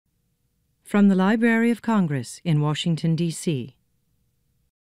From the Library of Congress in Washington, D.C.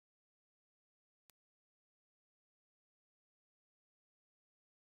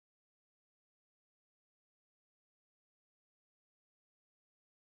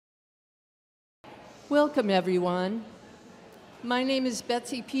 Welcome, everyone. My name is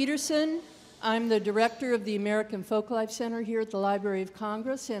Betsy Peterson. I'm the director of the American Folklife Center here at the Library of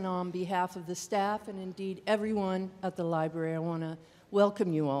Congress, and on behalf of the staff and indeed everyone at the library, I want to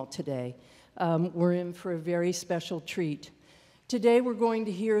welcome you all today. We're in for a very special treat. Today we're going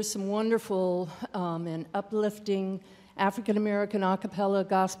to hear some wonderful and uplifting African-American a cappella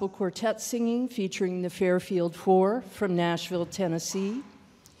gospel quartet singing featuring the Fairfield Four from Nashville, Tennessee.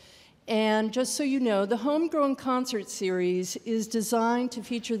 And just so you know, the Homegrown Concert Series is designed to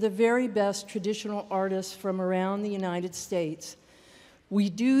feature the very best traditional artists from around the United States. We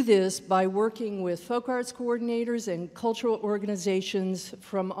do this by working with folk arts coordinators and cultural organizations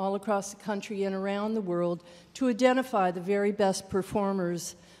from all across the country and around the world to identify the very best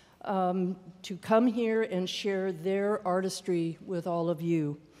performers to come here and share their artistry with all of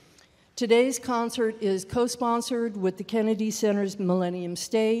you. Today's concert is co-sponsored with the Kennedy Center's Millennium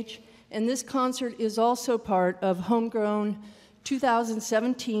Stage, and this concert is also part of Homegrown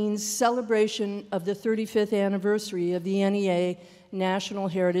 2017's celebration of the 35th anniversary of the NEA National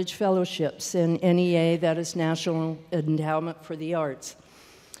Heritage Fellowships, and NEA, that is National Endowment for the Arts.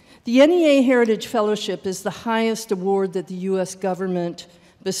 The NEA Heritage Fellowship is the highest award that the U.S. government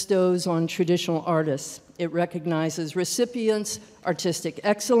bestows on traditional artists. It recognizes recipients' artistic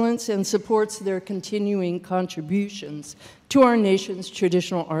excellence and supports their continuing contributions to our nation's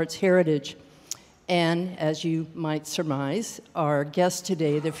traditional arts heritage. And as you might surmise, our guests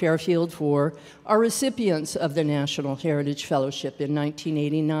today, the Fairfield Four, are recipients of the National Heritage Fellowship in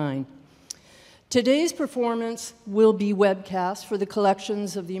 1989. Today's performance will be webcast for the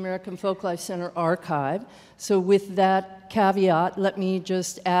collections of the American Folklife Center archive. So with that caveat, let me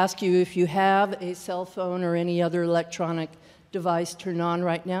just ask you, if you have a cell phone or any other electronic device turned on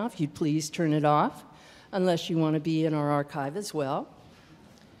right now, if you'd please turn it off, unless you want to be in our archive as well.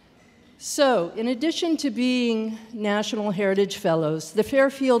 So, in addition to being National Heritage Fellows, the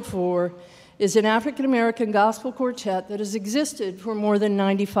Fairfield Four is an African-American gospel quartet that has existed for more than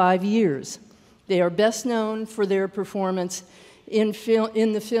 95 years. They are best known for their performance in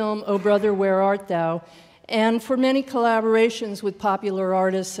the film "O Brother, Where Art Thou?" and for many collaborations with popular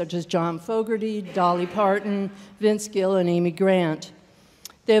artists such as John Fogerty, Dolly Parton, Vince Gill, and Amy Grant.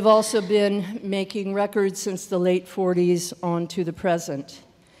 They've also been making records since the late 40s on to the present.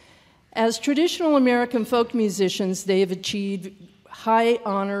 As traditional American folk musicians, they have achieved high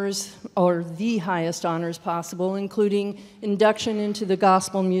honors, or the highest honors possible, including induction into the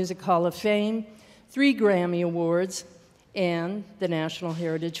Gospel Music Hall of Fame, 3 Grammy Awards, and the National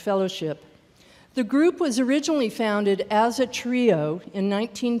Heritage Fellowship. The group was originally founded as a trio in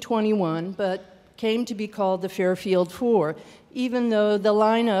 1921, but came to be called the Fairfield Four, even though the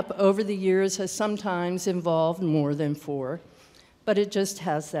lineup over the years has sometimes involved more than 4, but it just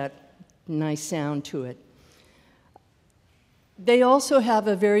has that nice sound to it. They also have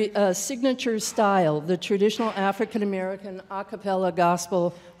a very signature style, the traditional African-American a cappella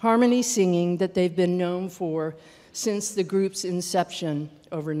gospel harmony singing that they've been known for since the group's inception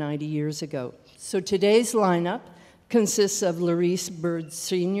over 90 years ago. So today's lineup consists of Larrice Byrd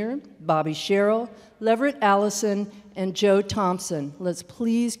Sr., Bobbye Sherrell, Leveret, Allison, and Joe Thompson. Let's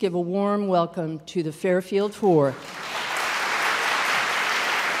please give a warm welcome to the Fairfield Four.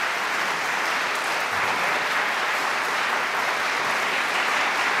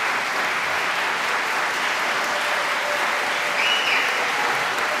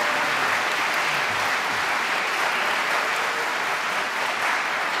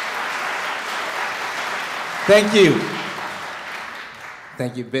 Thank you.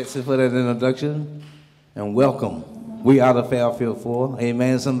 Thank you, Betsy, for that introduction, and welcome. We are the Fairfield Four.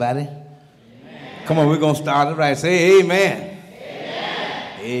 Amen, somebody? Amen. Come on, we're going to start it right. Say amen.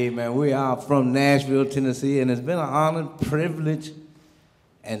 Amen. Amen. We are from Nashville, Tennessee, and it's been an honor, privilege,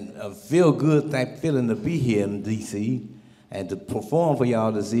 and a feel-good type feeling to be here in D.C. and to perform for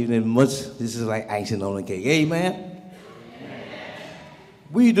y'all this evening. This is like icing on the cake. Amen.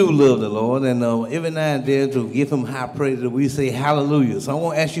 We do love the Lord, and every now and then to give him high praise, we say hallelujah. So I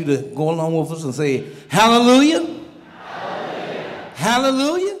want to ask you to go along with us and say hallelujah. Hallelujah.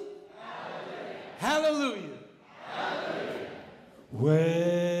 Hallelujah. Hallelujah. Hallelujah. Well,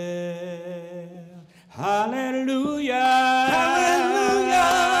 hallelujah. Hallelujah.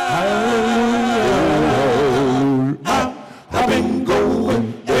 Hallelujah. I've been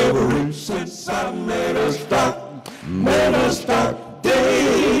going ever since I met a start.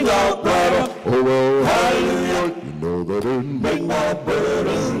 Day got brighter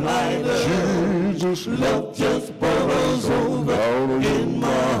Jesus' love just bubbles over in my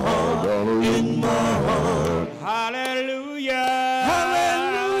heart, in my heart. Hallelujah.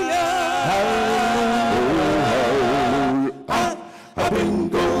 Hallelujah. Hallelujah. I've been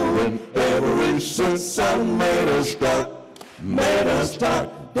going ever since I made a start.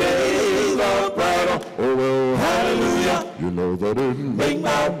 Days are brighter. Oh, well, hallelujah. You know that it make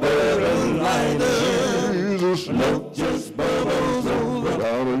my burden lighter. Jesus' love just bubbles over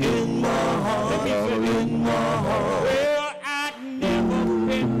down in my heart, down in my heart. Well, I've never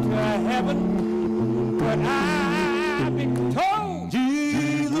been to heaven, but I've been told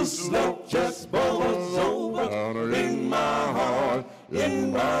Jesus' love just bubbles over down in my heart,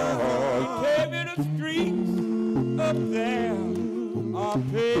 in my heart. came in the streets up there are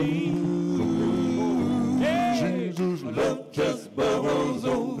paved. Jesus' love just bubbles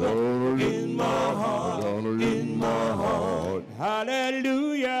over in my heart, in my heart.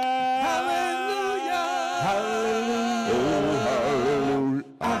 Hallelujah. Hallelujah.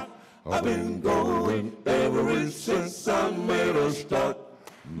 Hallelujah. I've been going ever since I made a start.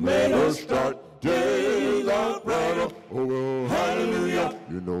 Days are brighter. Oh, well, hallelujah.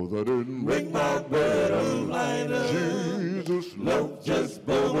 You know that it make my burden lighter. Jesus' love just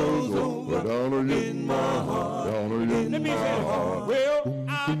bubbles over down in my heart, down in Let me my say, heart. well,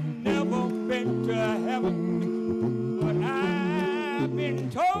 I've never been to heaven, but I've been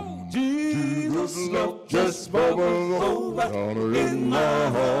told Jesus' love just bubbles over down in my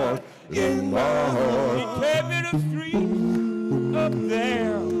heart, in my heart. He came in the streets up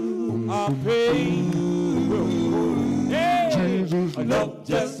there are paved. Jesus' love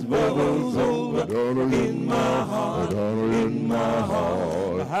just bubbles over down in my heart, down in my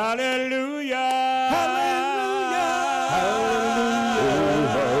heart. Hallelujah.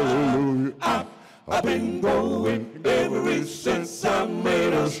 Hallelujah. I've been going ever since I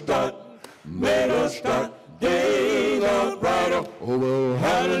made a start. Days are brighter. Oh, well,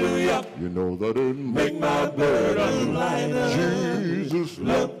 hallelujah. You know that it make my burden lighter. Jesus'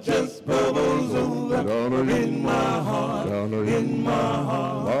 love just bubbles over down in my heart, down in my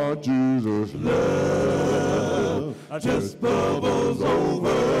heart. My Jesus' love just bubbles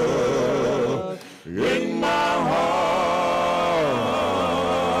over in my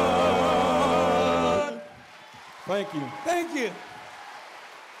heart. Thank you. Thank you.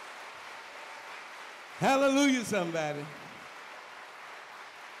 Hallelujah, somebody.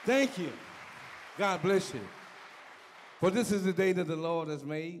 Thank you. God bless you. For this is the day that the Lord has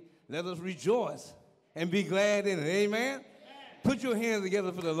made. Let us rejoice and be glad in it. Amen? Put your hands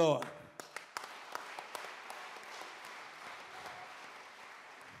together for the Lord.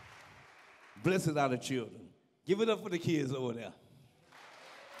 Blessed are the children. Give it up for the kids over there.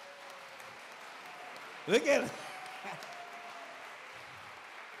 Look at it.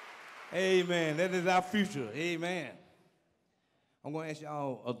 Amen. That is our future. Amen. I'm going to ask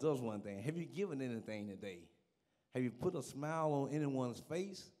y'all adults one thing. Have you given anything today? Have you put a smile on anyone's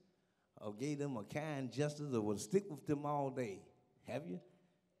face or gave them a kind gesture that will stick with them all day? Have you?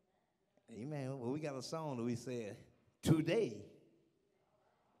 Amen. Well, we got a song that we said, today.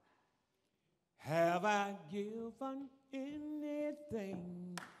 Have I given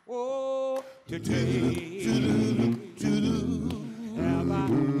anything? Oh, today. Have I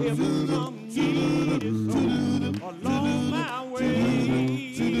given some needed along my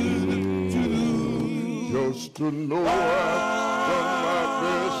way? Just to know I've done my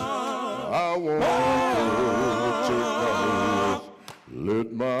best, I want to take my best. Let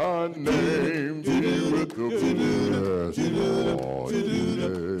my name be with the best.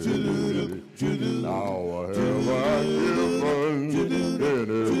 Now have I given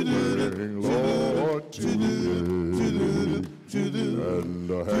anything, Lord, today? And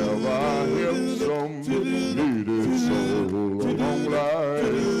have I helped some needed soul along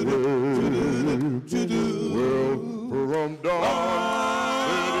life's way? Well, from dawn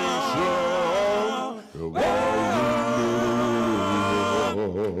setting sun, have I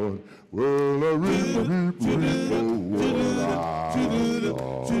Lord, well, I reap, oh,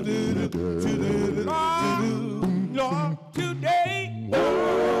 Lord, today.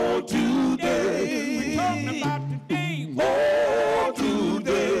 oh, today, We're talking about today. oh,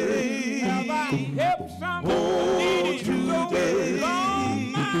 today, Have I helped some needed today.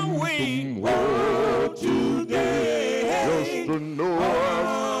 along my way? oh, today, just to know I've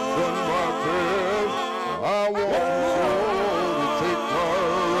done my best, I want to take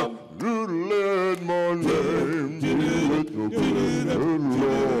my let my name be with the good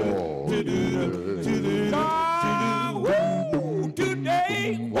Lord.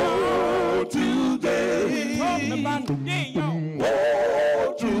 Today. Oh, today, Talking about today, y'all.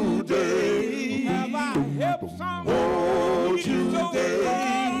 oh, today, Have I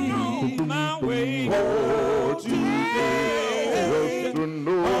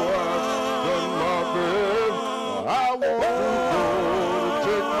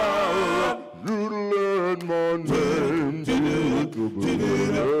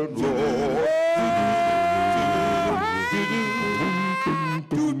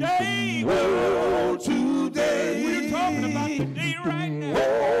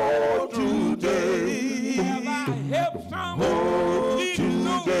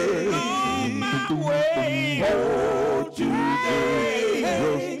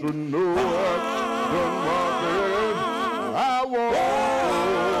to know I've done my best. I want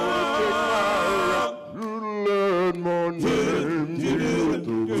to take my right to learn my name.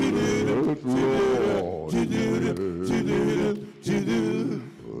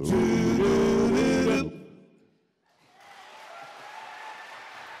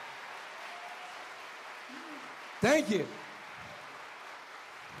 Thank you.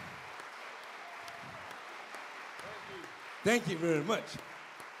 Thank you very much.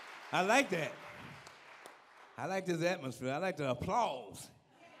 I like that. I like this atmosphere. I like the applause.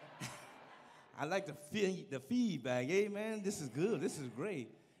 I like the feedback. Amen. This is good. This is great.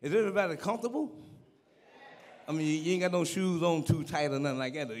 Is everybody comfortable? I mean, you ain't got no shoes on too tight or nothing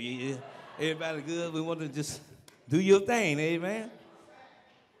like that. Everybody good? We want to just do your thing. Amen.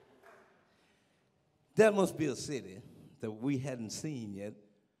 That must be a city that we hadn't seen yet.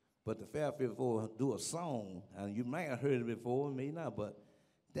 But the Fairfield Four do a song, and you might have heard it before, maybe not, but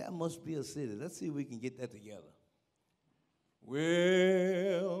that must be a city. Let's see if we can get that together.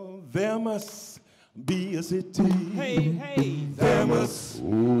 Well, there must be a city. Hey, hey. There must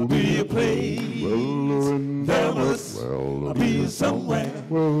be a place. There must be somewhere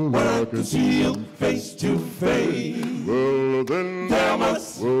where I can see him face to face. Well, then There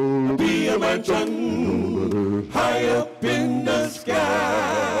must be a mansion high up in the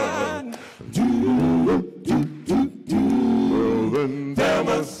sky. There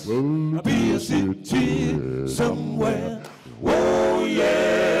must be a city somewhere. Oh,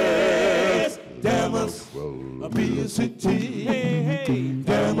 yes. There must be a city.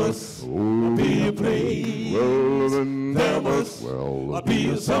 There must be a place. There must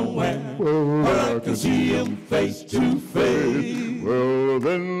be somewhere where I can see him face to face. well,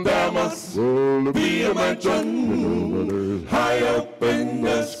 then There must be a mansion high up in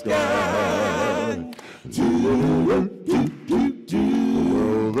the sky. well,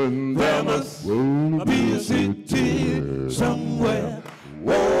 then There must be a city somewhere.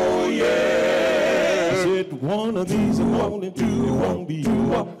 Oh, yes. It one of these I wanna do. You won't be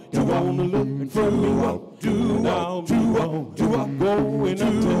you wanna look for me. I'll do going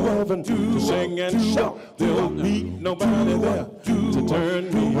up to heaven to sing and shout. There'll be nobody there to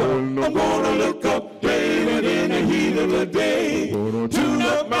turn me on. I'm gonna look up David in the heat of the day. Tune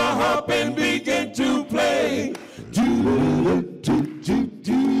up my harp and begin to play.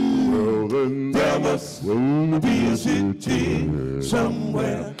 well, then There must be a city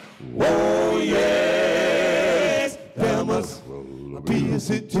somewhere. Oh, yes. There must be a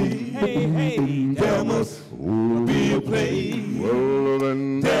city. There must be a place. well,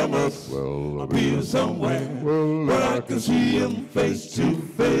 then There must be somewhere where I can see him face to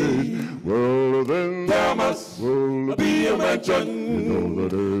face. well, then There must be a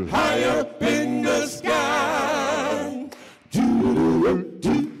mansion high up in the sky. well,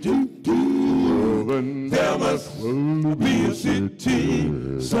 then There must be a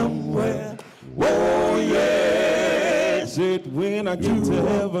city somewhere. Oh, yes. It when I get to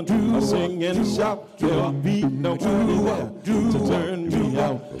heaven, I sing and shout. There'll be nobody there to turn me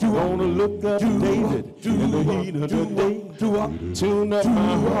out. I wanna look up David in the heat of the day. Tune up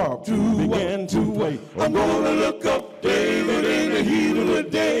my harp, begin to wait. I'm gonna look up David in the heat of the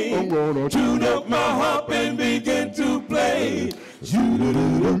day. I'm gonna Tune up my harp and begin to play.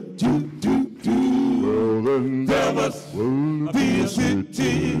 well, then There must be a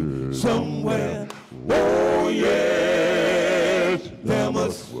city somewhere. Oh, yes. There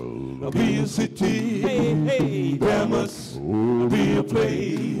must be a city. There must be a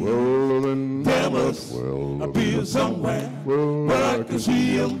place. well, then There must be somewhere where I can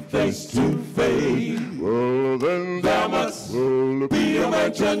see him face to face. well, then There must be a you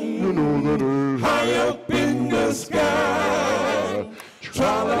mansion know that high up in the sky.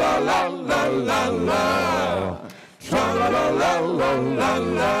 Tra-la-la-la-la-la-la.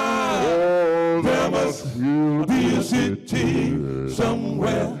 Tra-la-la-la-la-la-la. There must be a city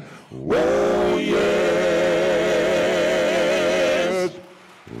somewhere. Oh, yes.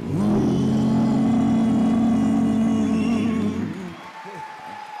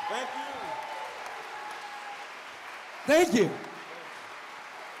 Thank you.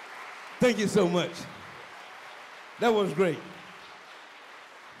 Thank you so much. That was great.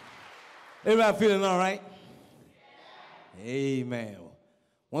 Everybody feeling all right? Amen.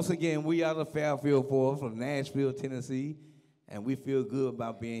 Once again, we are the Fairfield Four from Nashville, Tennessee, and we feel good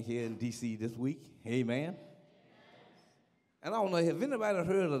about being here in D.C. this week. Amen. And I don't know, have anybody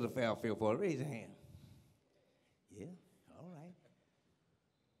heard of the Fairfield Four? Raise your hand. Yeah, all right.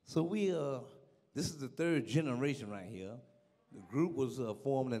 So this is the third generation right here. The group was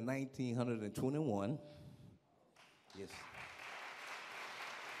formed in 1921. Yes.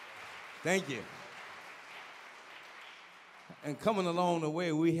 Thank you. And coming along the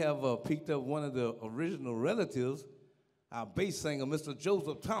way, we have picked up one of the original relatives, our bass singer, Mr.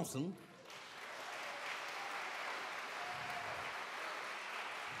 Joseph Thompson.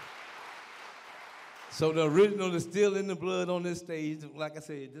 So the original is still in the blood on this stage. Like I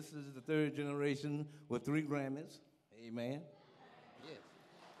said, this is the third generation with 3 Grammys. Amen. Yes.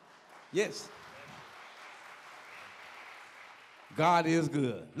 Yes. God is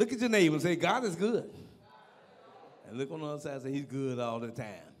good. Look at your neighbor and say, God is good. And look on the other side and say, he's good all the time.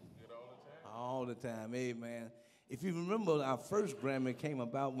 Good all the time? All the time, amen. If you remember, our first Grammy came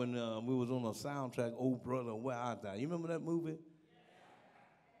about when we was on a soundtrack, Old Brother, Where Art Thou? You remember that movie?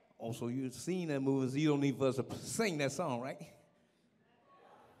 Oh, so you've seen that movie, so you don't need for us to sing that song, right?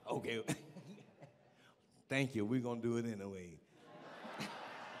 Okay. Thank you. We're going to do it anyway.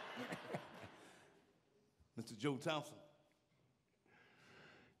 Mr. Joe Thompson.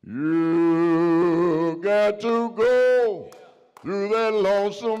 You got to go through that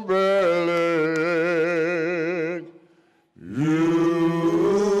lonesome valley.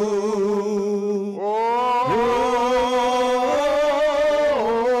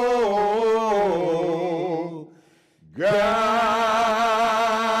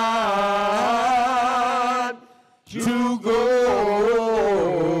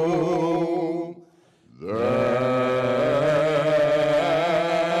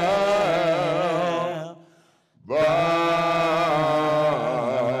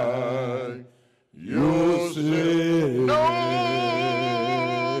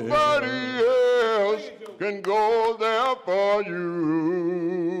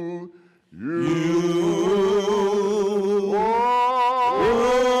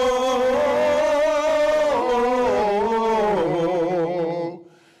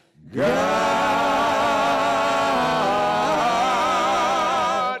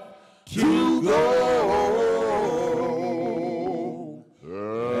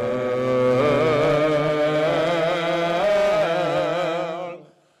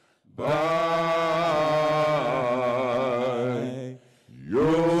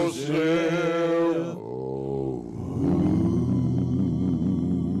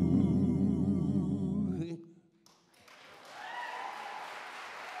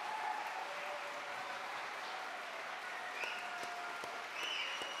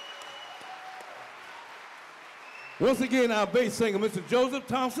 Once again, our bass singer, Mr. Joseph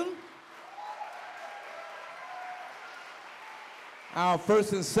Thompson. Our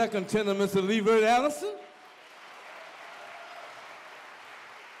first and second tenor, Mr. Leveret, Allison.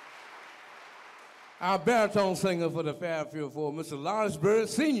 Our baritone singer for the Fairfield Four, Mr. Larrice Byrd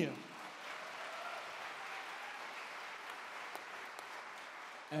Sr.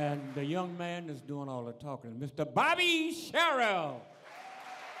 And the young man that's doing all the talking, Mr. Bobbye Sherrell.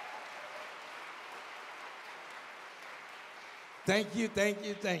 Thank you, thank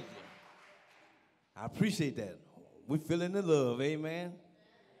you, thank you. I appreciate that. We're feeling the love, amen?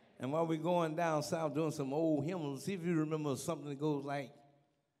 And while we're going down south doing some old hymns, see if you remember something that goes like,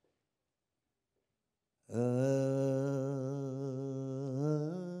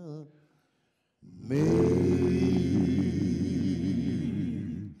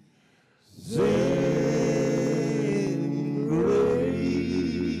 Amazing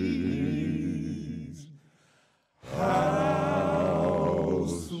grace, how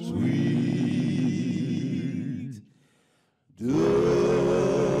sweet the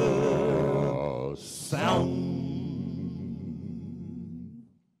sound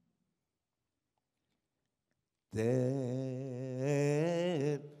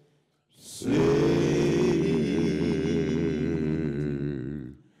that saved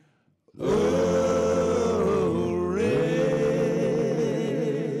a wretch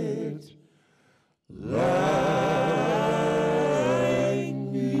like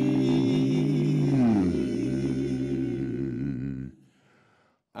me.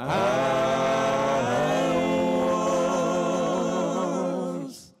 I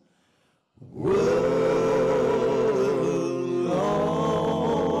once was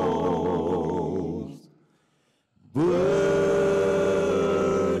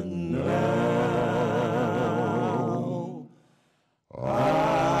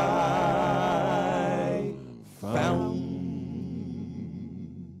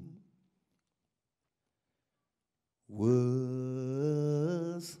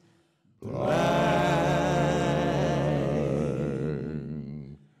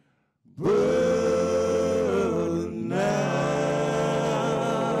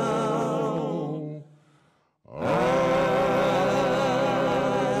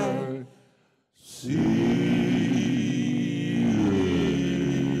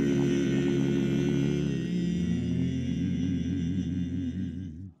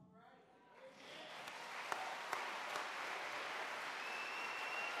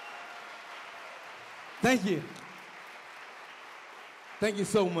Thank you. Thank you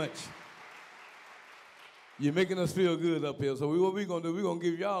so much. You're making us feel good up here. So what we're going to do, we're going to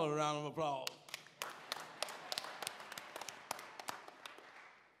give y'all a round of applause.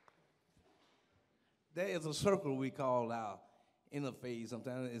 There is a circle we call our interface.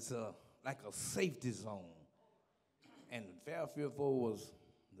 Sometimes it's like a safety zone. And Fairfield Four was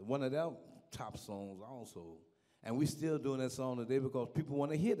one of their top songs also. And we're still doing that song today because people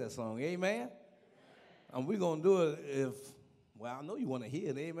want to hear that song. Amen? And we're going to do it if, well, I know you want to hear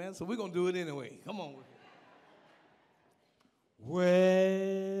it. Amen? So we're going to do it anyway. Come on.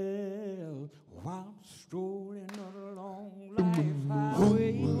 Well, while strolling along life's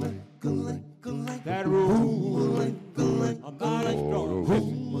highway, that road, I'm not as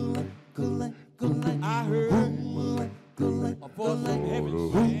strong. I heard a voice from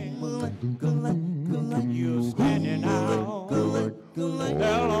heaven saying, you're standing out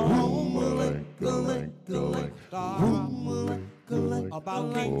there alone. Star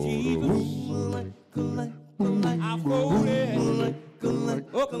about King Jesus. I folded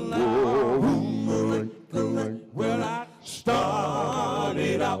up along. Well, I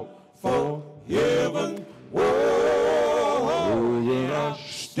started out for heaven. Whoa, yeah, I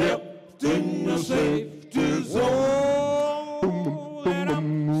stepped in the safety zone. And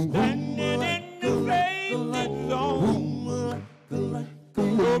I'm standing in the safety zone.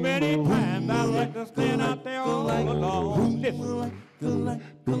 So many times I like to stand out there all alone. Listen,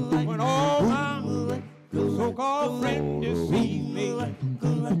 when all my so-called friends deceive me,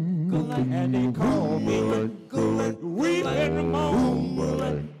 and they call me weeping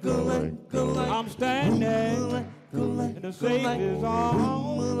Ramon. I'm standing in the safety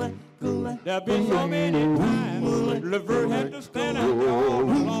zone. There've been so many times Leveret had to stand out there all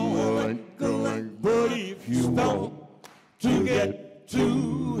alone. But if you want to get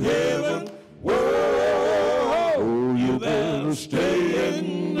to heaven, whoa, you better stay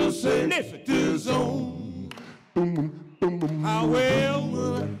in the safety zone. How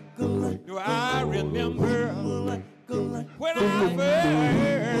well do I remember when I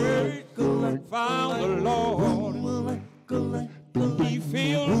first found the Lord? He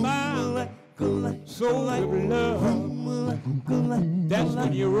filled my soul with love. That's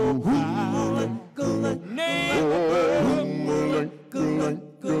when you wrote my name.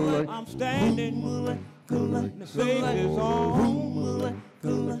 I'm standing in the safety zone.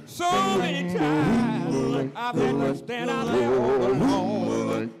 So many times I've had to stand out there all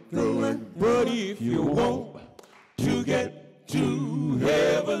alone. But if you want to get to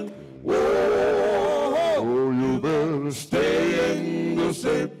heaven, whoa, you better stay in the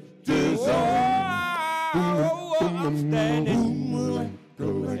safety zone. I'm standing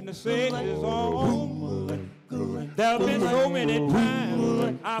in the safety zone. There have been so many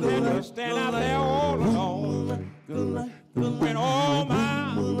times I've had to stand out there all alone. When all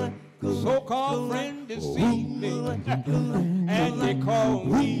my so-called friends deceive me, and they call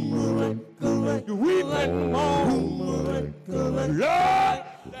me the weeping moan, Lord,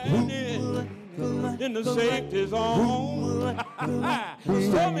 standing in the safety zone.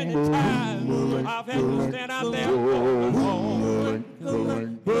 So many times I've had to stand out there all alone.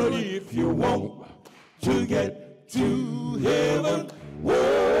 But if you want to get to heaven,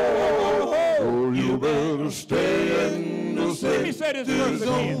 whoa, you better stay in the safety zone. Let me say this verse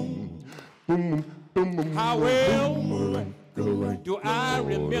again. How well do I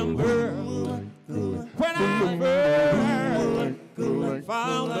remember when I first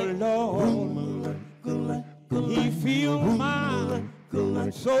found the Lord? He filled my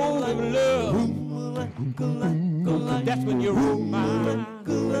soul with love. That's when you wrote my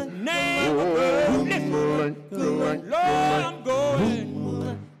name. Listen, Lord, I'm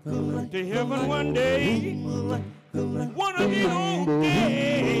going to heaven one day. One of these old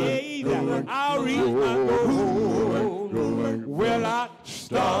days, I'll reach my goal. Well, I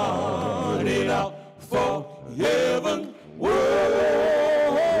started out for heaven,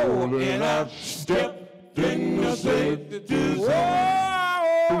 whoa, and I stepped in the safety zone.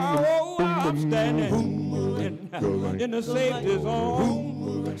 I'm standing in the safety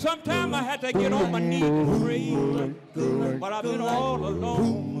zone. Sometimes I had to get on my knees and pray, but I've been all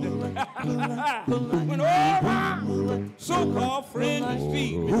alone. When all my so-called friends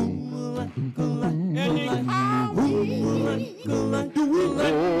deceive me, and they call me the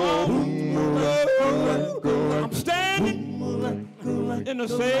weeping moan, I'm standing in the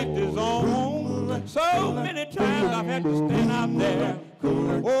safety zone. So many times I've had to stand out there.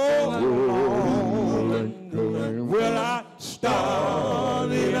 Oh, well, I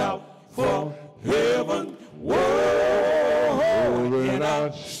started out for heaven, whoa, and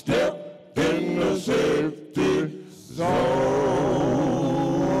I stepped in the safety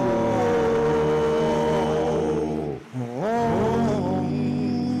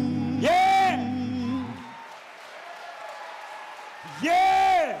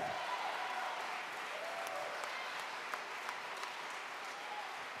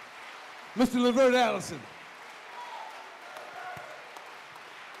Mr. Leveret Allison.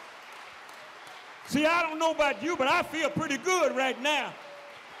 See, I don't know about you, but I feel pretty good right now.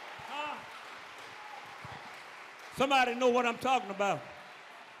 Somebody know what I'm talking about.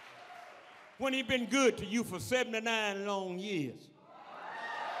 When he been good to you for 79 long years.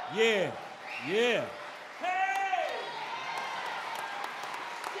 Yeah, yeah. Hey!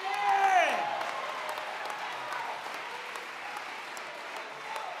 Yeah!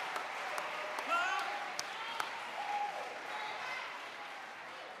 Huh?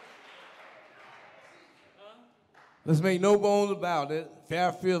 Let's make no bones about it.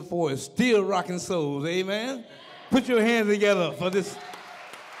 Fairfield Four is still rocking souls, amen? Put your hands together for this.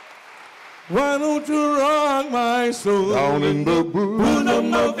 Why don't you rock my soul? Down in the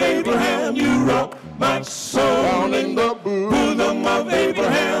bosom of Abraham, you rock my soul. Down in the bosom of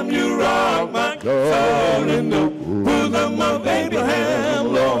Abraham, you rock my soul. In the bosom of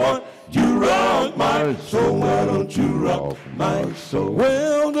Abraham, Lord, you rock my soul. Why don't you rock my soul?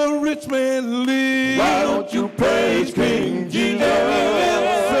 Well, the rich man lives. Why don't you praise King Jesus?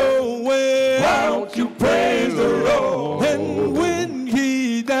 So well. Why don't you praise the Lord? And when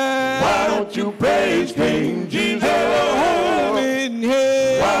he died, why don't you praise King Jesus? in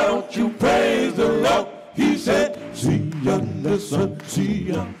hell. Why don't you praise the Lord? He said, see yonder sun, see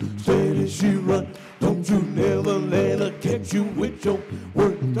yonder steady she run. Don't you never let her catch you with your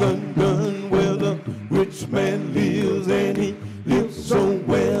work done. Where the rich man lives and he lives so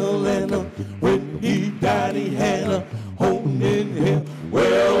well. And when he died he had a home in hell.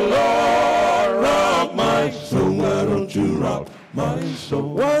 Well, Lord, rock my soul. Why don't you rock my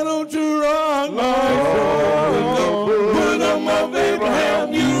soul? Why don't you rock my soul? In the bosom of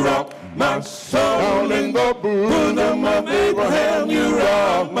Abraham, you rock my soul. In the bosom of Abraham, you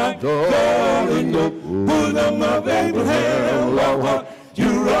rock my soul. In the bosom of Abraham, Lord,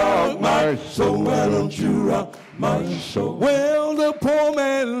 you rock my soul. Why don't you rock my soul? Well, the poor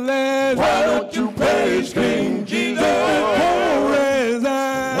man laughed. Why don't you praise King Jesus? Poor as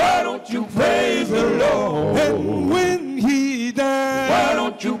I. Why don't you praise the Lord? And when he died, why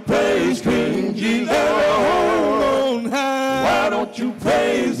don't you praise King Jesus? on high. Why don't you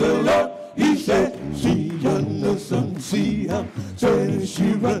praise the Lord? He said, see yonder sun, see how steady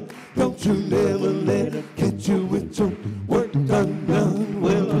she run. Don't you never let her catch you with your work done.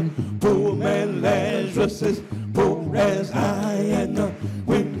 Well, a poor man Lazarus is poor as I, and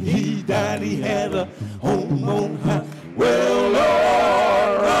when he died he had a home on high. Well,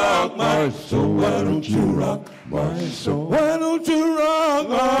 Lord, rock my soul. Why don't you rock my soul? Why don't you rock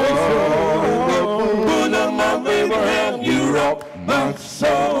my soul? In the bosom of Abraham, you rock my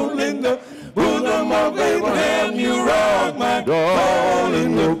soul. In the bosom of Abraham, you rock my soul.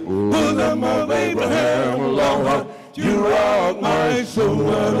 In the bosom of Abraham, Lord, you rock my soul.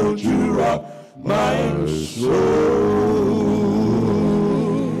 Why don't you rock my soul?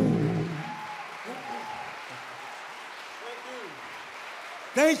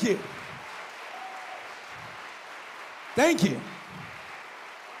 Thank you. Thank you.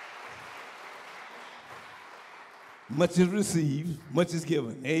 Much is received, much is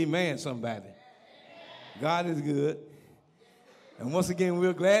given. Amen, somebody. God is good. And once again,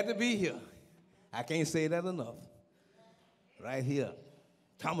 we're glad to be here. I can't say that enough. Right here.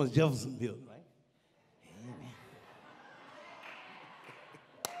 Thomas Jefferson building, right? Amen.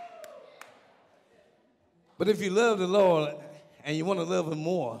 But if you love the Lord and you want to love him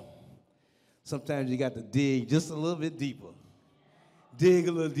more, sometimes you got to dig just a little bit deeper. Dig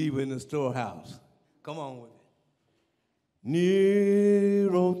a little deeper in the storehouse. Come on with it.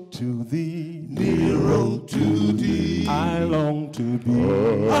 Near unto thee, Near unto thee, I long to be.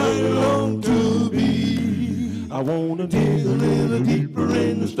 I long to be. I want to Dig a little deeper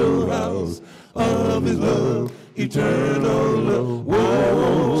in the storehouse of his love, eternal love.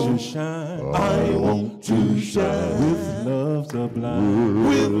 Whoa, to shine I want to shine with love sublime.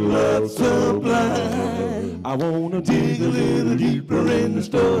 with love sublime. I want to Dig a little deeper in the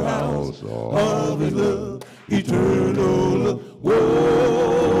storehouse of his love, eternal love.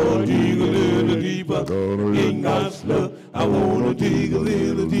 Whoa, dig a little deeper in God's love. I want to dig a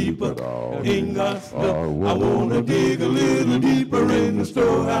little deeper in God's love. I want to dig a little deeper in the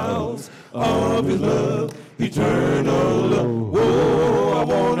storehouse of his love, eternal love. Whoa, I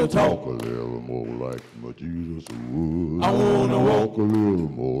want to talk a little more like my Jesus would. I want to walk a little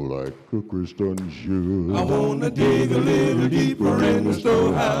more like a Christian should. I want to dig a little deeper in the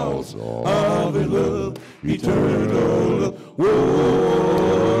storehouse of his love, eternal love.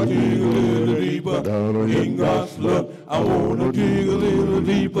 Whoa, dig a little deeper in God's love. I want to dig a little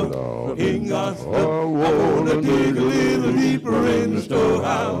deeper in God's love. I want to dig a little deeper in the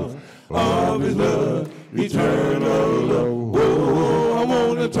storehouse of his love, eternal love. Oh, I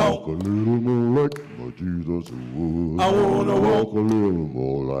want to talk a little more like my Jesus would. I want to walk a little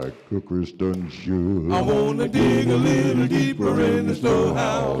more like a Christian should. I want to dig a little deeper in the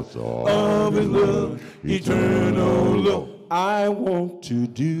storehouse of his love, eternal love. I want to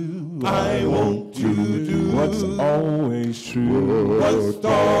do what's always true, what's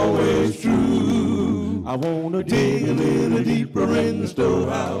always true. I want to dig a little deeper in the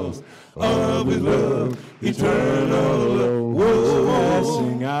storehouse of his love, eternal love. Whoa,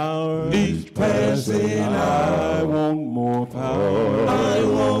 passing hour, each passing hour. I want more power, I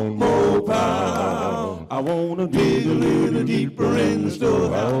want more power. I want to dig a little deeper in the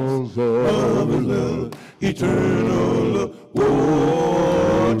storehouse of his love, eternal love.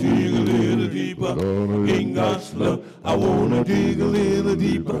 Whoa, dig a little deeper in God's love. I want to dig a little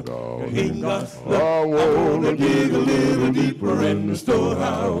deeper in God's love. I want to dig a little deeper in the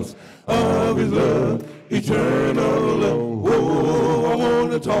storehouse of his love, eternal love. Whoa, I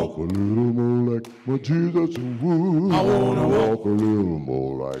want to talk a little more like my Jesus would. I want to walk a little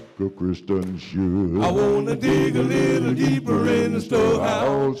more like a Christian should. I want to dig a little deeper in the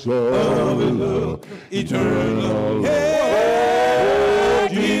storehouse of his love, eternal love. Hey,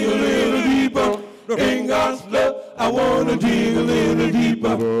 dig a little deeper in God's love. I want to dig a little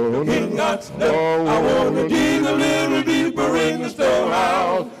deeper in God's love. I want to dig a little deeper in the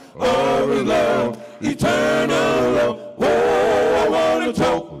storehouse of his love, eternal love. Oh, I want to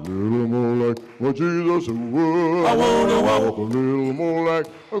talk a little more like what Jesus would. I want to walk a little more like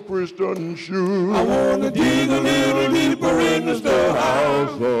a Christian should. I want to dig a little deeper in the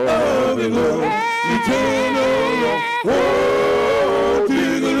storehouse of his love, eternal love. Oh,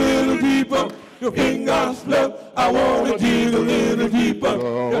 dig a little deeper in God's love. I want to dig a little deeper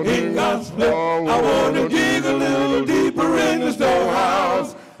in God's love. I want to dig a little deeper in the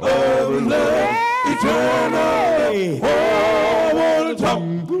storehouse of his love, eternal. Oh, I want to talk.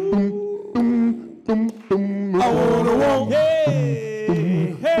 I want to walk.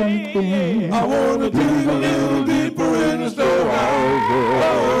 I want to dig a little deeper in the storehouse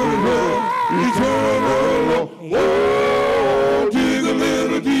of his love, eternal. Oh, dig a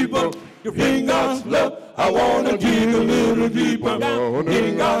little deeper in God's love. I want to dig a little deeper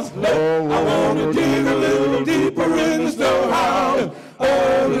in God's love. I want to dig a little deeper in the storehouse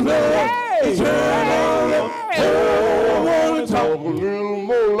of his love, eternal. Oh, I want to talk a little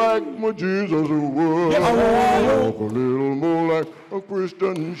more like my Jesus would. I want to walk a little more like a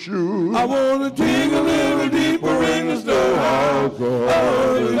Christian should. I want to dig a little deeper in the storehouse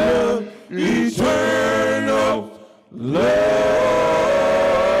of his love, eternal love.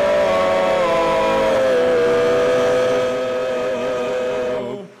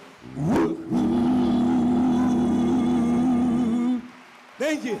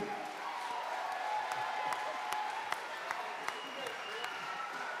 Thank you.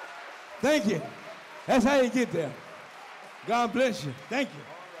 Thank you. That's how you get there. God bless you. Thank you.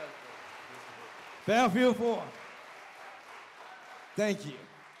 Fairfield Four. Thank you.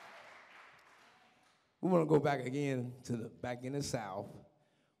 We want to go back again to back in the South,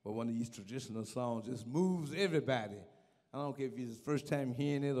 where one of these traditional songs just moves everybody. I don't care if it's the first time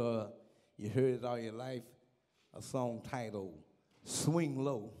hearing it or you heard it all your life. A song titled Swing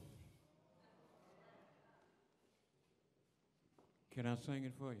Low. Can I sing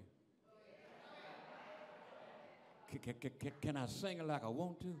it for you? Can I sing it like I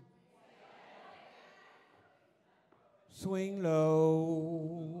want to? Swing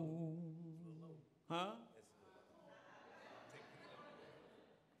low. Huh?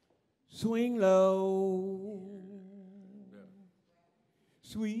 Swing low.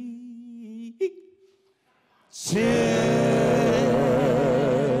 Sweet chariot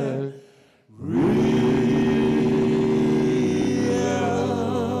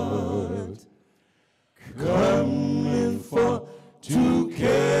coming for to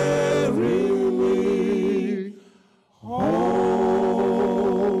carry me home.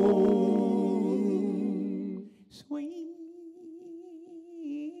 Swing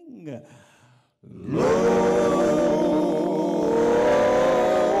low.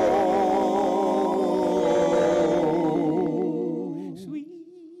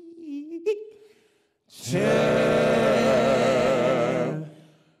 Chariot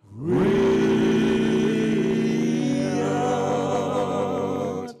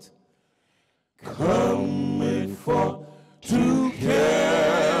coming for to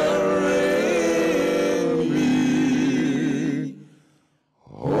carry me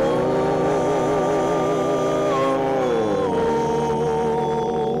home.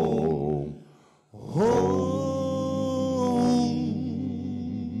 Home.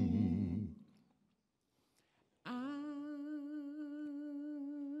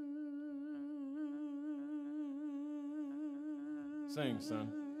 Sing, son.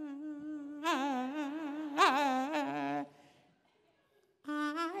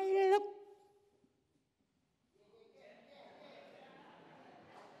 I look.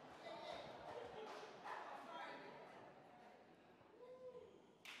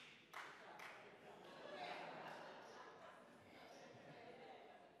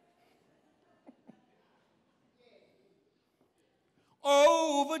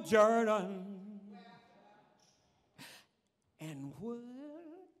 Over Jordan. And what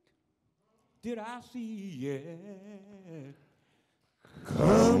did I see? Yeah.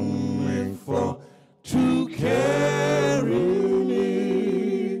 Coming for to carry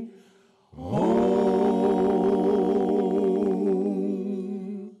me home.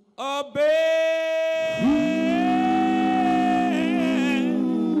 A band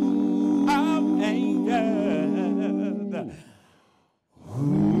of angels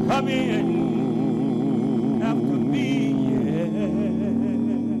come in after me.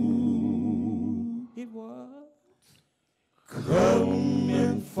 It was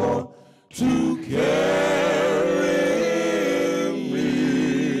coming for to carry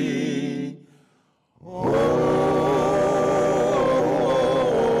me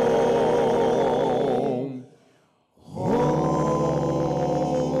home, home.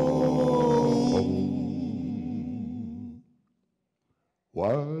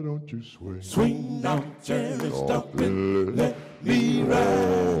 Why don't you swing? Swing down, cherry, stop it, let me ride.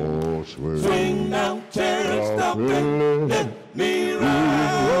 Oh, swing. Swing down, cherry, stop it, let me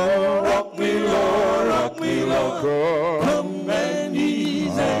ride. Rock me, Lord, rock me, Lord. Come and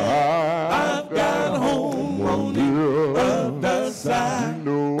easy. I've got home on the other side. You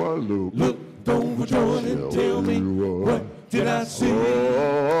know I Looked over Jordan and tell me, what did I see?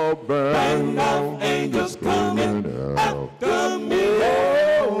 Oh, Band of angels coming after me.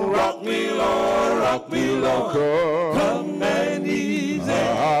 Oh, rock me, Lord, rock me, Lord. Come and easy.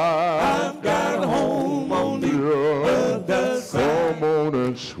 I've got home on the other side. Come on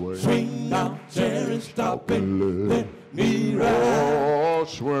and swing. Swing down, cherry, stop it, let me ride. Oh,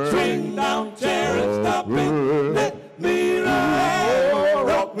 swing. Swing down, cherry, stop it, let me ride. Oh,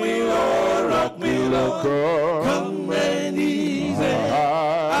 rock me, Lord, rock me, Lord. Come and easy.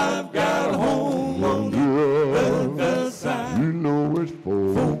 I've got home on the other side. You know it's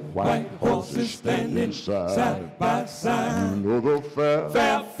four White horses standing side by side. You know the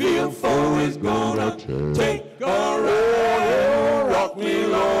Fairfield Four is gonna take a ride. Rock me,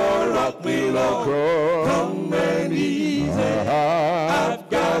 Lord, rock me, Lord. Come and easy. I've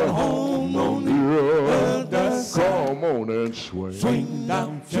got a home on the other side. Come on and swing. Swing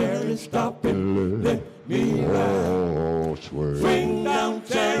down, cherry, stop it, let me ride. Oh, swing. Swing down,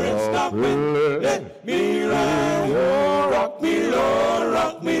 cherry, stop it, let me ride. Oh, rock me, Lord,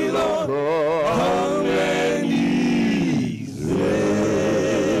 rock me, Lord. Come and easy.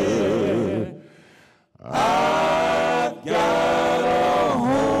 I've got a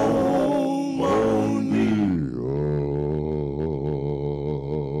home on the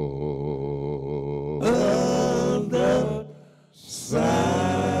other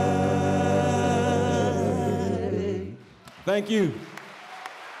side. Thank you.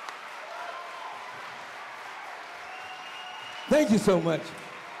 Thank you so much.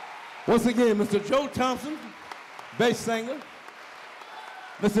 Once again, Mr. Joe Thompson, bass singer.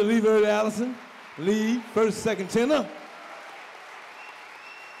 Mr. Leveret Allison, lead, first, second tenor.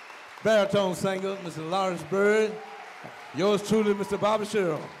 Baritone singer, Mr. Larrice Byrd. Yours truly, Mr. Bobbye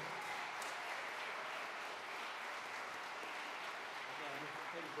Sherrell.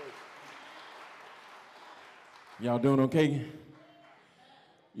 Y'all doing okay?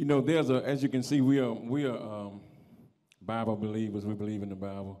 You know, there's a, as you can see, we are Bible believers. We believe in the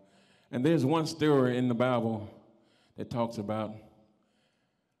Bible. And there's one story in the Bible that talks about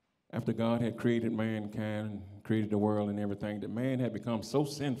after God had created mankind, created the world and everything, that man had become so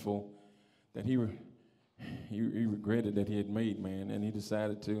sinful that he regretted that he had made man, and he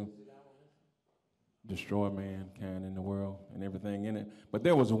decided to destroy mankind in the world and everything in it. But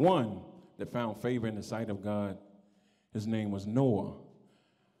there was one that found favor in the sight of God. His name was Noah.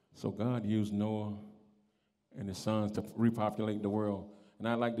 So God used Noah and his sons to repopulate the world. And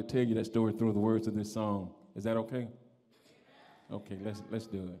I'd like to tell you that story through the words of this song. Is that okay? Okay, let's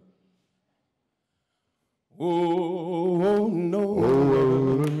do it. Oh,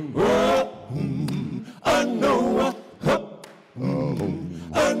 Noah, I know,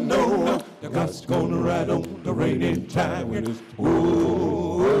 I know that God's gonna ride on the raining time when it's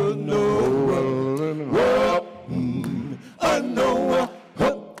oh, Noah, I know,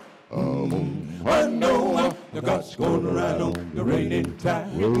 I know God's gonna ride on the reigning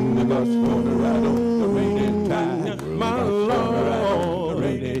tide. God's gonna ride on the reigning tide. My Lord, the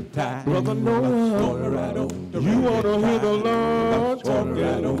reigning tide. Brother Noah, gonna ride on the reigning tide. You ought to hear the Lord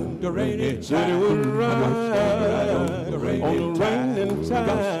talking on the reigning tide. Said he would ride on the reigning tide.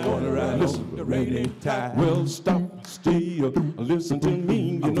 Listen, the reigning tide. Well, stop, still, listen to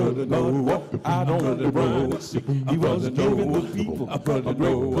me. You know the Lord walked out on the brine sea. He was giving the people a great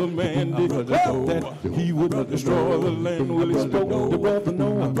command. That he would destroy the land. Well, he spoke to brother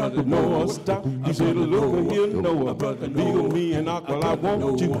Noah. Noah stopped. He said, look here, Noah. Build me an ark. Well, I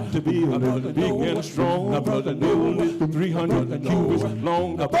want you to be big and strong. Build it 300 cubits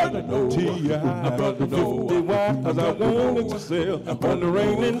long. T.I. 50 wide. Cause I wanted to sail on the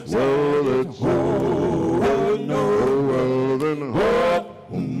raining tide. Well, then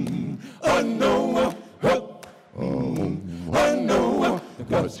I know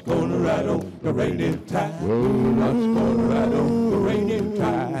God's gonna ride on the raining tide. God's gonna ride on the raining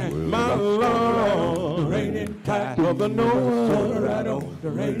tide. My Lord, the raining tide. Brother Noah, gonna ride on the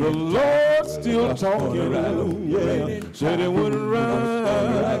raining tide. The Lord's still talking, yeah. Said he would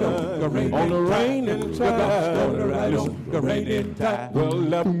ride on the raining tide. Gonna ride on the raining tide.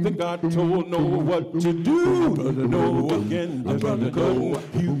 Well, after God told Noah what to do, Brother Noah again, Brother Noah,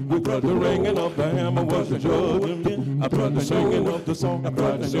 with the ringing of the hammer was the judgment. Brother singing of the song,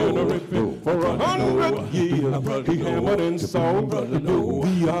 brother sinning for 100 years. He hammered and saw, brother Noah,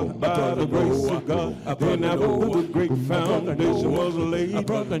 we are by the grace of God. Then after the great foundation was laid,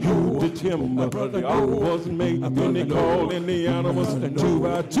 brother the timber, the ark was made. Then they called in the animals 2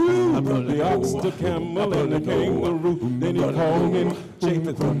 by 2, the ox, the camel, and the kangaroo. Then he called in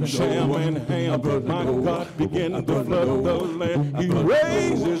Japheth, Shem, and Ham. My God began to flood the land. He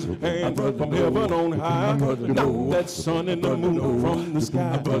raised his hand from heaven on high. Knocked that sun and the moon from the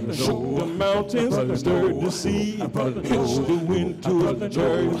sky. Shook the mountains, stirred the sea. Hitched the wind to a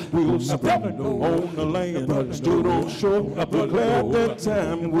chariot wheel. Stepped on the land, stood on shore. Declared that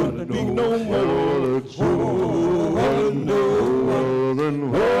time would be no more. Oh, I know,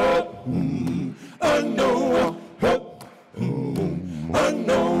 I know, I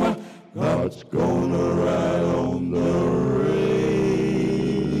know God's gonna ride on the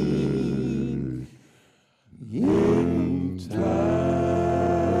raining tide.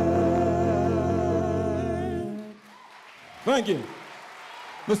 Thank you,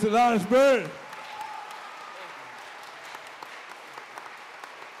 Mr. Larrice Byrd.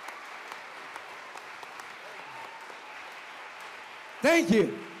 Thank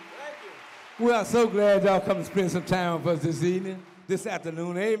you. We are so glad y'all come to spend some time with us this evening, this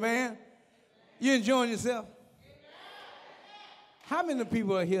afternoon. Amen. You enjoying yourself? How many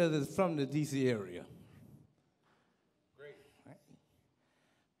people are here that's from the D.C. area? Great.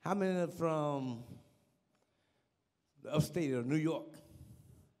 How many are from the upstate of New York?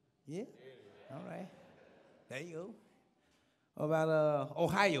 Yeah? All right. There you go. What about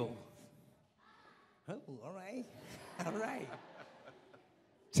Ohio? Oh, all right. All right.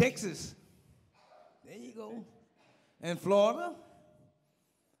 Texas. There you go. And Florida?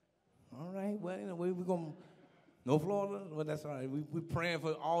 All right. Well, anyway, we're going to... No Florida? Well, that's all right. We're praying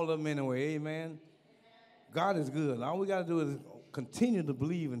for all of them anyway. Amen. God is good. All we got to do is continue to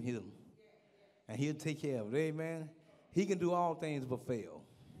believe in him. And he'll take care of it. Amen. He can do all things but fail.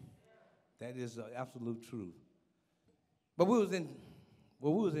 That is absolute truth. But we was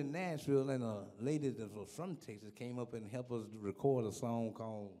in Nashville, and a lady that was from Texas came up and helped us record a song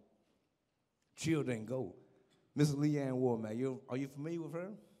called Children Go. Mrs. Leanne Warmack, are you familiar with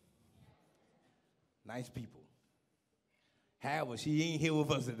her? Nice people. However, she ain't here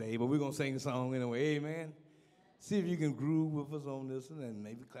with us today, but we're going to sing a song anyway, amen? See if you can groove with us on this one, and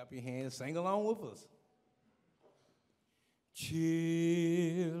maybe clap your hands, sing along with us.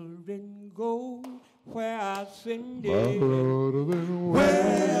 Children go where I send thee.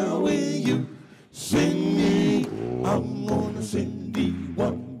 Where will you send me? I'm gonna send thee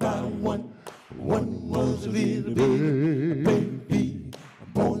one by one. One was a little baby,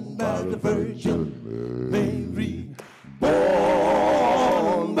 born by the Virgin Mary.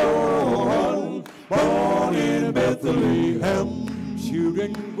 Born in Bethlehem.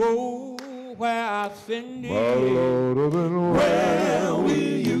 Children go where I send thee. Where will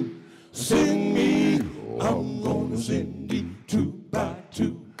you send me? I'm gonna send thee 2 by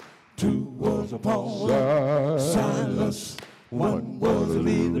 2. 2 was Paul, Silas. 1 was a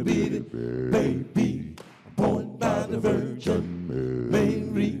little bitty baby, born by the Virgin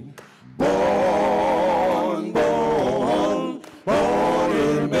Mary. Born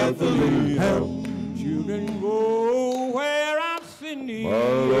in Bethlehem. Children go where I send thee.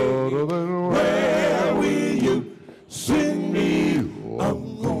 Where will you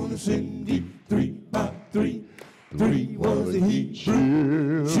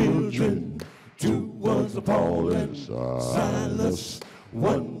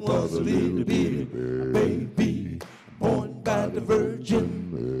One was a little bitty baby, born by the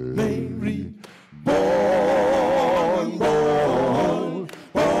Virgin Mary. Born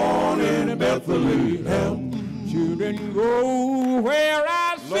in Bethlehem. Children go where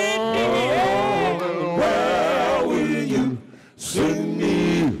I send thee. Where will you send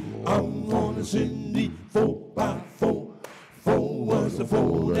me? I'm gonna send thee 4 by 4. 4 was the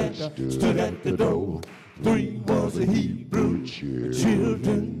 4 that stood at the door. 3 was the Hebrew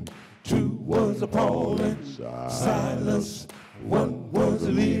children. 2 was Paul and Silas. 1 was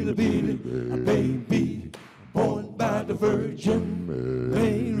a little bitty baby, born by the Virgin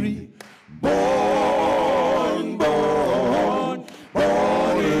Mary. Born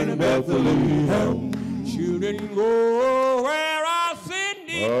in Bethlehem. Children go where I send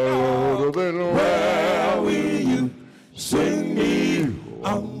thee. Where will you send me?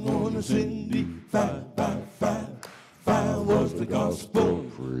 I'm gonna send thee 5 by 5. 5 was the gospel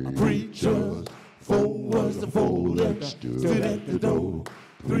preachers. 4 was the 4 that stood at the door.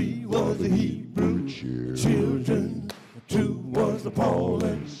 3 was the Hebrew children. 2 was the Paul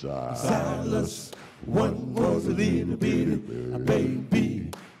and Silas. 1 was a little bitty baby,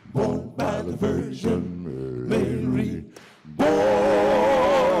 born by the Virgin Mary. Born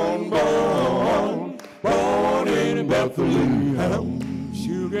in Bethlehem.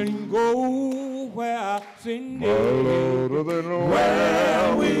 Children go where I send you. Where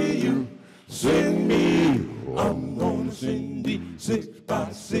will you send me? I'm gonna send thee 6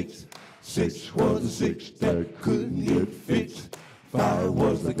 by 6. 6 was the 6 that couldn't get fixed. 5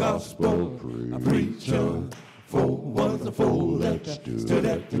 was the gospel preacher. 4 was the 4 that stood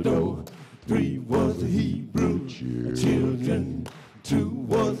at the door. 3 was the Hebrew children. 2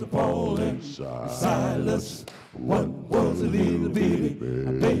 was the Paul and Silas. 1 was a little bitty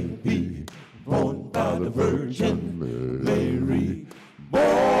baby, born by the Virgin Mary.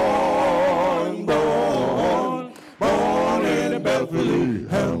 Born in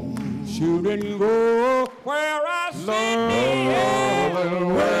Bethlehem. Children go where I send me.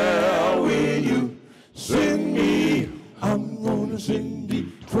 Where will you send me? I'm gonna send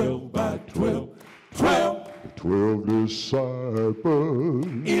thee 12 by 12. 12 disciples,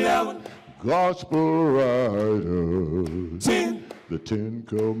 11 gospel writers, 10 the 10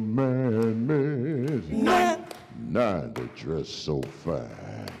 commandments, 9 that dressed so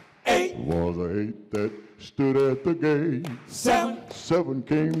fine, 8 was the 8 that stood at the gate, 7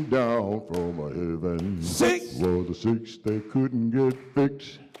 came down from heaven, 6 was the 6 they couldn't get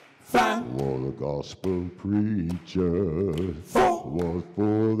fixed, 5 was the gospel preacher, 4 was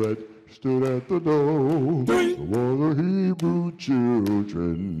 4 that stood at the door, 3 was the Hebrew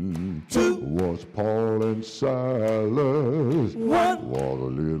children, 2 was Paul and Silas, 1 was a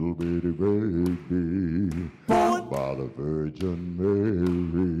little bitty baby, born by the Virgin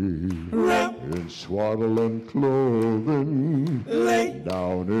Mary, wrapped in swaddling clothing, laid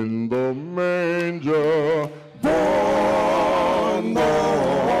down in the manger, born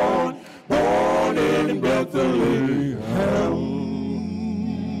in Bethlehem.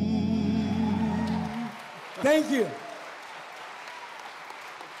 Thank you.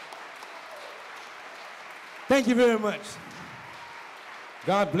 Thank you very much.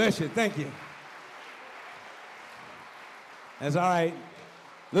 God bless you. Thank you. That's all right.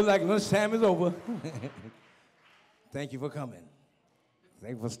 Look like lunchtime is over. Thank you for coming.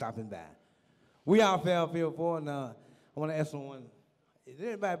 Thank you for stopping by. We are Fairfield Four, and I want to ask someone, has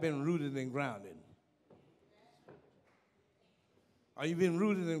anybody been rooted and grounded? Or you been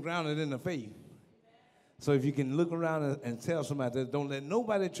rooted and grounded in the faith? So if you can look around and tell somebody that, don't let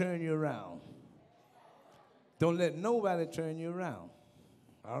nobody turn you around. Don't let nobody turn you around.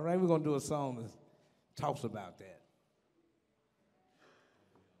 All right, we're going to do a song that talks about that.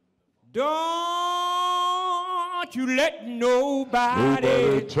 Don't you let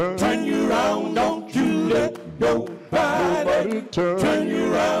nobody Turn you around, don't you let nobody turn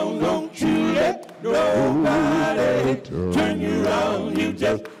you around, don't you let nobody turn you around. You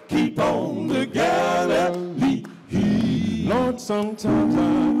just keep on the Galilee. Lord, sometimes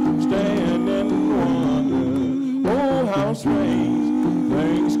I stand and wonder, oh, how strange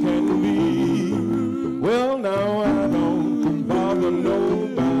things can be. Well, now I don't bother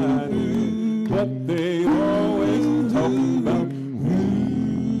nobody, but they always talk about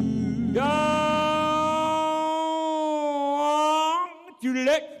me. Don't you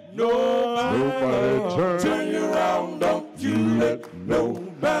let nobody Turn you around, don't you let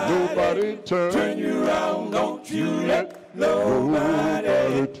nobody turn you around, don't you let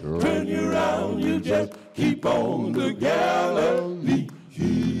nobody turn you around. You just keep on the Galilee.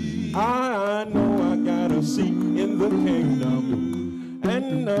 I know I got a seat in the kingdom,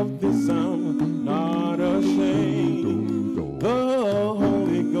 and of this I'm not ashamed. The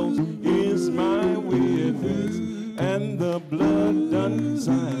Holy Ghost is my witness, and the blood done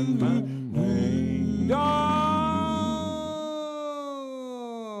signed my name.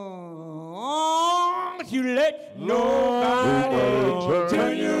 Don't you let nobody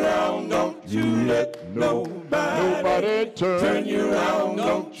turn you around. Don't you let nobody turn you around.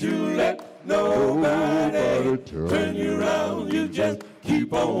 Don't you let nobody turn you around. You just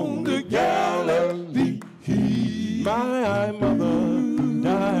keep on the Galilee. My mother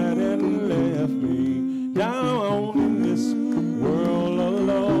died and left me down in this world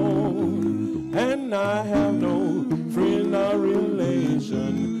alone, and I have no friend or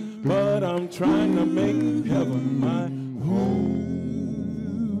relation, but I'm trying to make heaven my home.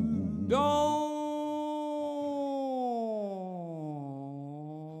 Don't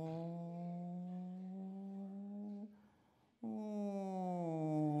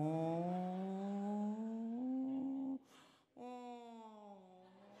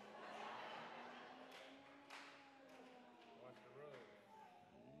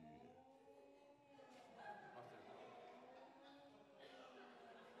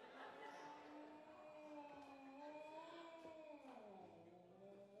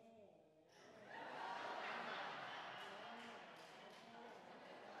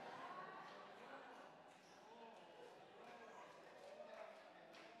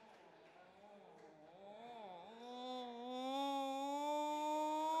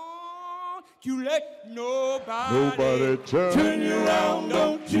you let nobody turn you around.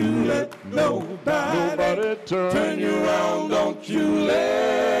 Don't you let nobody turn you around. Don't you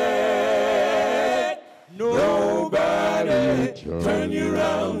let nobody turn you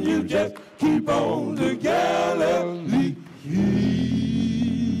around. You just keep on the Galilee.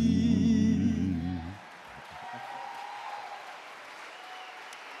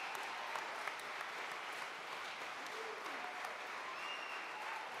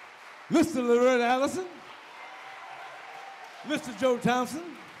 Mr. Leveret Allison, Mr. Joe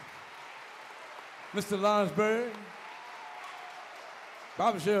Thompson, Mr. Larrice Byrd,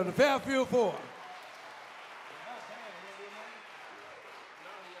 Bobbye Sherrell, the Fairfield Four.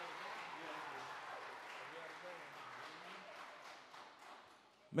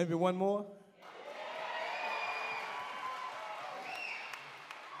 Maybe one more?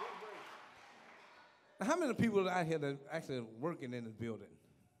 Now, how many people out here that are actually working in this building?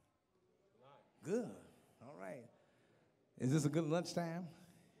 Good. All right. Is this a good lunchtime?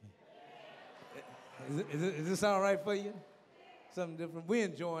 Is this all right for you? Something different? We're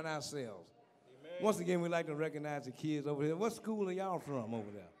enjoying ourselves. Amen. Once again, we'd like to recognize the kids over here. What school are y'all from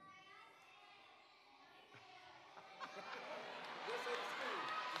over there?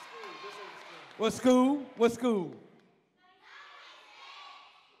 What school? What school?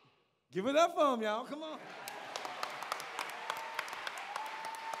 Give it up for them, y'all. Come on.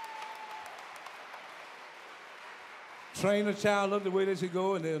 Train a child up the way they should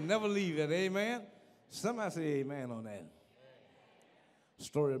go, and they'll never leave it. Amen? Somebody say amen on that.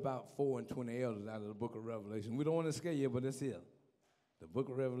 Story about 4 and 20 elders out of the book of Revelation. We don't want to scare you, but it's here. The book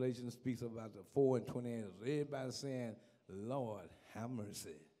of Revelation speaks about the 4 and 20 elders. Everybody saying, Lord, have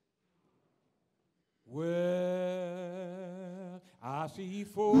mercy. Well, I see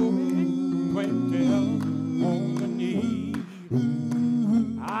 4 and 20 elders on the knee.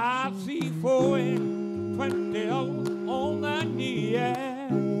 I see 4 and 20 elders on the knee, yeah.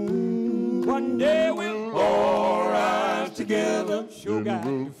 One day we'll all rise together, sure got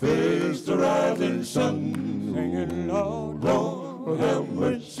to face the rising sun, singing, Lord, Lord, have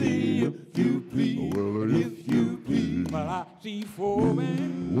mercy if you please, if you please. Well, I see 4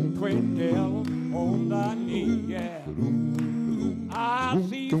 and 20 elders on the knee, yeah. I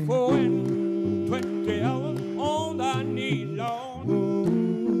see 4 and 20 elders on the knee, Lord.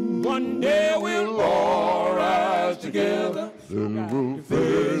 One day we'll all rise together, and we'll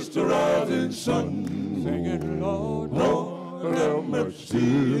face the rising sun, singing, Lord, Lord, have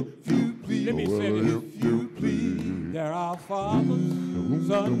mercy if you please. Let me sing it. If you please. There are fathers,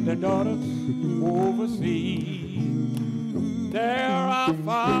 sons, and daughters overseas. There are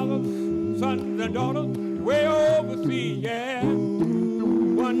fathers, sons, and daughters way overseas, yeah.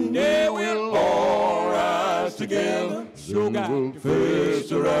 One day we'll all rise together, sure got to face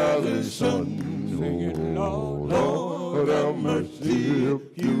the rising sun, singing, Lord, Lord, have mercy if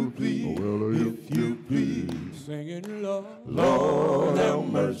you please, if you please. Singing, Lord, Lord, have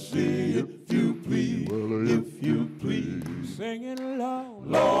mercy if you please, if you please. Singing, Lord,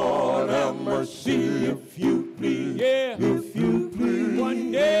 Lord, have mercy if you please, yeah, if you please.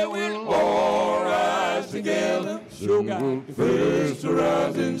 One day we'll all rise together, sure got to face the rising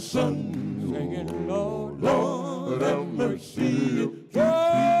rising sun. Singing, Lord, Lord, have mercy. If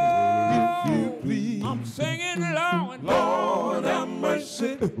you please. I'm singing, Lord, Lord, have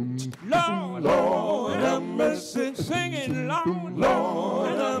mercy. Lord, Lord, have mercy. singing, Lord,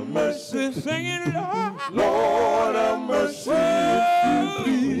 Lord, have mercy. singing, Lord, Lord, have mercy.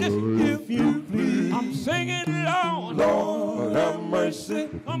 If you please. I'm singing, Lord, Lord, have mercy.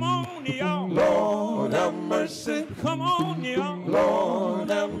 come on, y'all, Lord, have mercy. come on, y'all, Lord,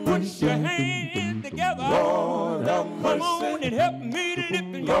 have put mercy. your hands together, Lord, have come on mercy. and help me to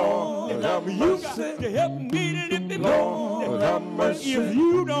lift it, Lord, have you got mercy. to help me to lift it, Lord, have mercy. if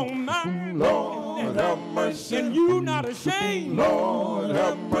you don't mind, Lord, have mercy. and you not ashamed, Lord,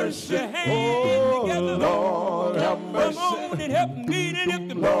 have put mercy. your hands together, Lord, have come mercy. on and help me to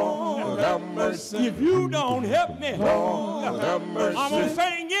lift it, Lord, have mercy. if you don't help me, Lord, have mercy. I'm gonna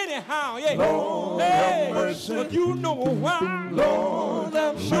sing anyhow, yeah. Lord, Hey, have mercy. but you know why? Lord,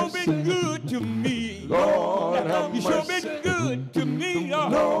 have Sure mercy. been good to me. Lord, have You sure mercy. been good to me,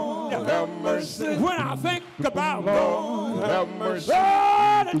 Lord, have mercy. when I think about Lord, have mercy.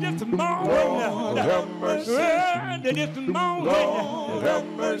 oh, just a moment, Lord, have mercy. just a moment, Lord, have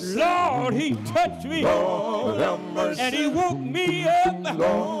mercy. Lord, He touched me, Lord, have mercy. and He woke me up.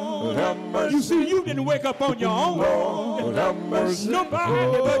 Lord, have mercy. You see, you didn't wake up on your own. Lord, have mercy.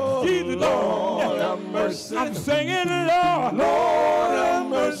 Nobody but Jesus, Lord, have mercy. I'm singing, Lord, Lord, have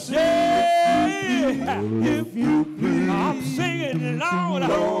mercy. yeah. If you please. I'm singing, Lord,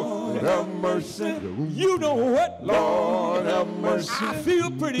 Lord, have mercy. you know what? Lord, have mercy. I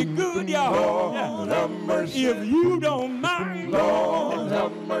feel pretty good, y'all. Lord, have mercy. If you don't mind, Lord,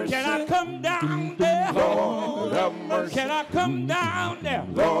 have mercy. can I come down there? Lord, have mercy. Can I come down there?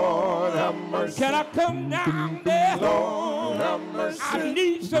 Lord, have mercy. Can I come down there? Lord, have mercy. I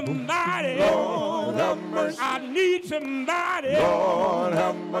need somebody. Lord, have mercy. I need somebody. Lord,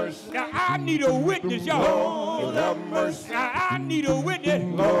 have mercy. I need a witness, y'all. Lord, have mercy. I need a witness.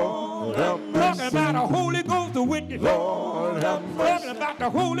 Lord, have Talking mercy. about a Holy Ghost witness. Lord, have Talking mercy. about the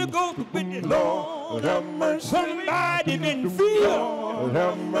Holy Ghost witness. Lord, have mercy. Somebody been filled. Lord,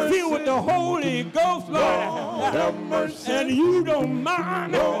 have mercy. Filled with the Holy Ghost, Lord, Lord. have mercy. And you don't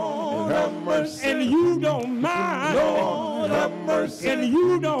mind. Lord, have mercy. And you don't mind. Lord, have mercy. And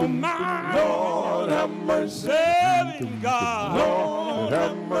you don't mind. Lord, have mercy. Serving God. Lord,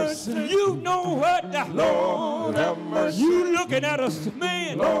 have mercy. You know what? Lord, have mercy. You looking at a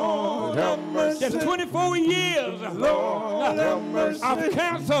man Lord, have mercy. that's 24 years Lord, have mercy. of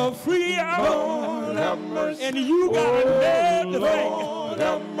cancer free, Lord, have mercy. and you got a nerve to Lord,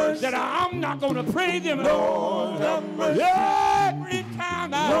 have think mercy. that I'm not going to praise Him. Lord, have mercy. Every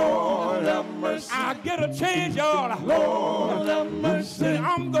time Lord, have mercy. I get a chance, y'all, Lord, have mercy. then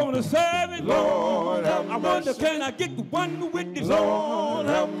I'm going to serve Him. Lord, have I wonder, mercy. can I get one witness? Lord,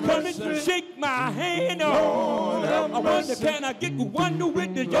 have Come mercy. and shake my hand. Lord, have I wonder, mercy. can I get one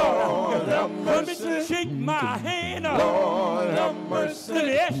witness, y'all? Lord, have Come mercy. and shake my hand. Lord, have Let mercy.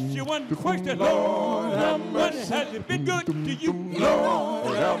 me ask you one question. Lord, have What mercy. has it been good to you?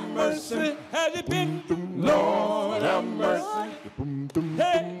 Lord, have mercy. Has it been? Lord, have mercy.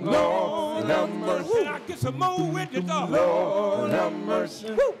 Hey, Lord, have mercy. can I get some more witnesses? Lord, have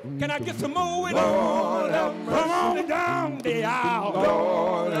mercy. Can I get some more witnesses? Lord, have Come mercy. on down the aisle.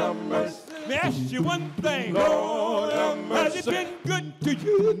 Lord, have mercy. Let me ask you one thing. Lord, have Has it mercy. been good to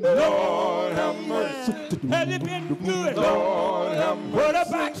you? Lord, have mercy. Has it been good? Lord, have mercy. What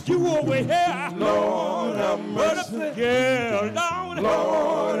about you over here? Lord, have What mercy. about yeah, Lord?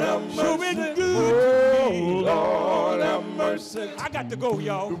 Lord, have Sure mercy. been good to me. Lord, have mercy. I got to go,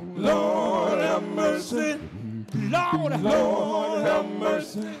 y'all. Lord, have mercy. Lord, Lord, have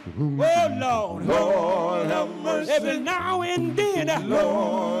mercy. oh Lord, Lord, have mercy. every now and then,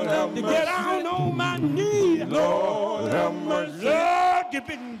 Lord, have to mercy. get down on my knees. Lord, have mercy. Lord, you've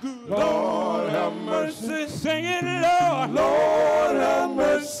been good. Lord, have mercy. Singing, Lord, Lord, have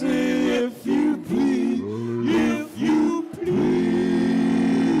mercy, if you please, if you please.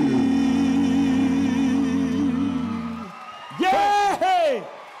 yeah.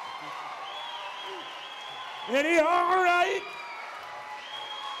 And he all right.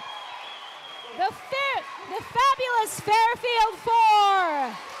 The fabulous Fairfield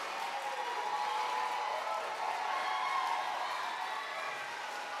Four.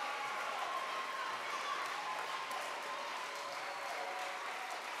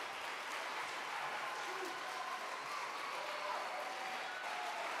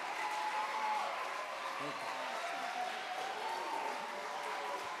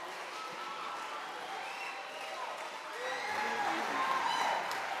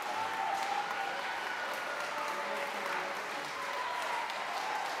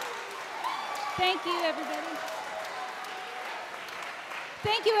 Thank you, everybody.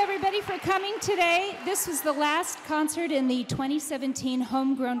 Thank you, everybody, for coming today. This was the last concert in the 2017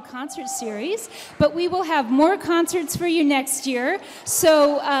 Homegrown Concert Series, but we will have more concerts for you next year.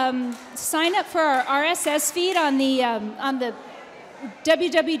 So sign up for our RSS feed on the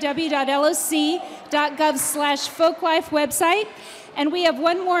www.loc.gov/folklife website. And we have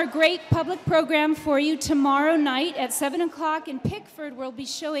one more great public program for you tomorrow night at 7 o'clock in Pickford. We'll be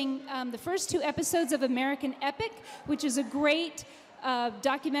showing the first 2 episodes of American Epic, which is a great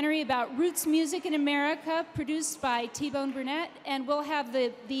documentary about roots music in America, produced by T-Bone Burnett. And we'll have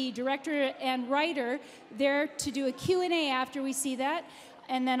the director and writer there to do a Q&A after we see that.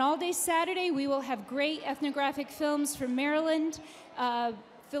 And then all day Saturday, we will have great ethnographic films from Maryland,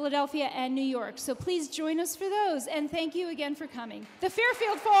 Philadelphia, and New York. So please join us for those. And thank you again for coming. The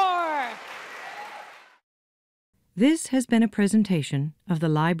Fairfield Four! This has been a presentation of the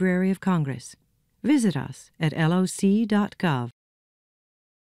Library of Congress. Visit us at loc.gov.